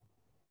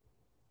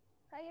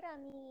Hi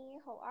Rani,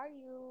 how are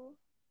you?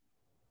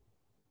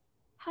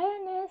 Hi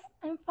Ernest,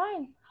 I'm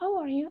fine. How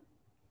are you?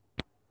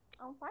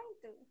 I'm fine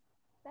too.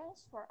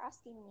 Thanks for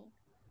asking me.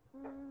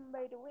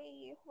 By the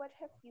way, what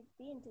have you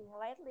been doing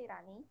lately,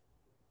 Rani?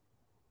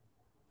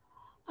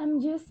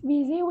 I'm just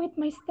busy with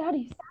my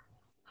studies.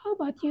 How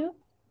about you?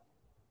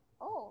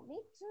 Oh, me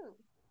too.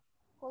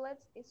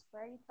 College is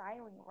very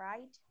tiring,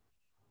 right?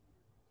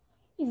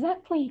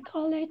 Exactly,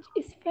 college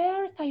is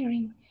very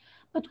tiring,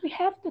 but we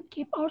have to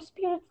keep our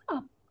spirits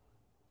up.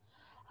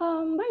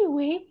 By the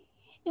way,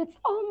 it's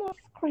almost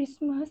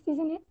Christmas,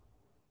 isn't it?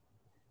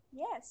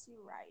 Yes,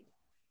 you're right.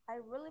 I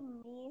really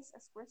miss a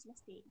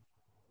Christmas Day.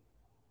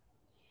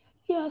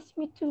 Yes,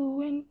 me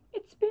too. And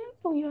it's been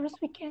 2 years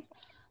we can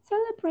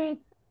celebrate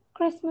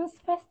Christmas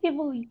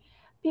festively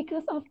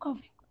because of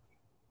COVID.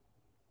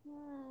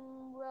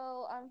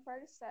 Well, I'm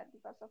very sad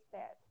because of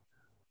that.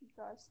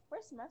 Because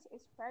Christmas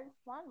is very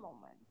fun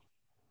moment.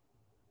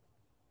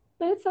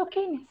 But it's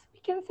okay, Ness. We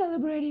can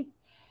celebrate it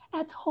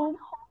at home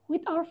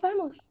with our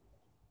family.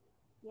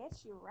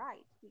 Yes, you're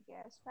right.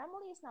 Because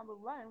family is number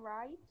one,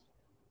 right?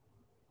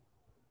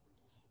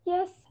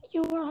 Yes,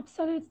 you are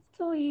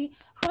absolutely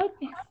right,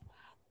 Ness.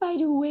 By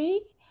the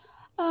way,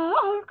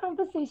 our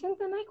conversation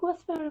tonight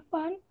was very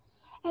fun,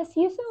 as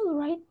usual,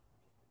 right?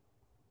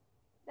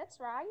 That's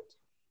right.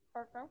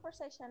 Our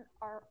conversations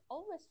are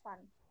always fun.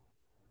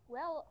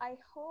 Well, I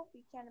hope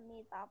we can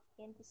meet up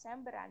in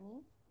December,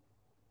 Rani.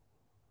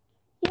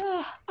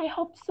 Yeah, I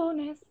hope so,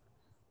 Ness.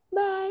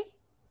 Bye.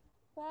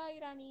 Bye,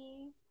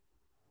 Rani.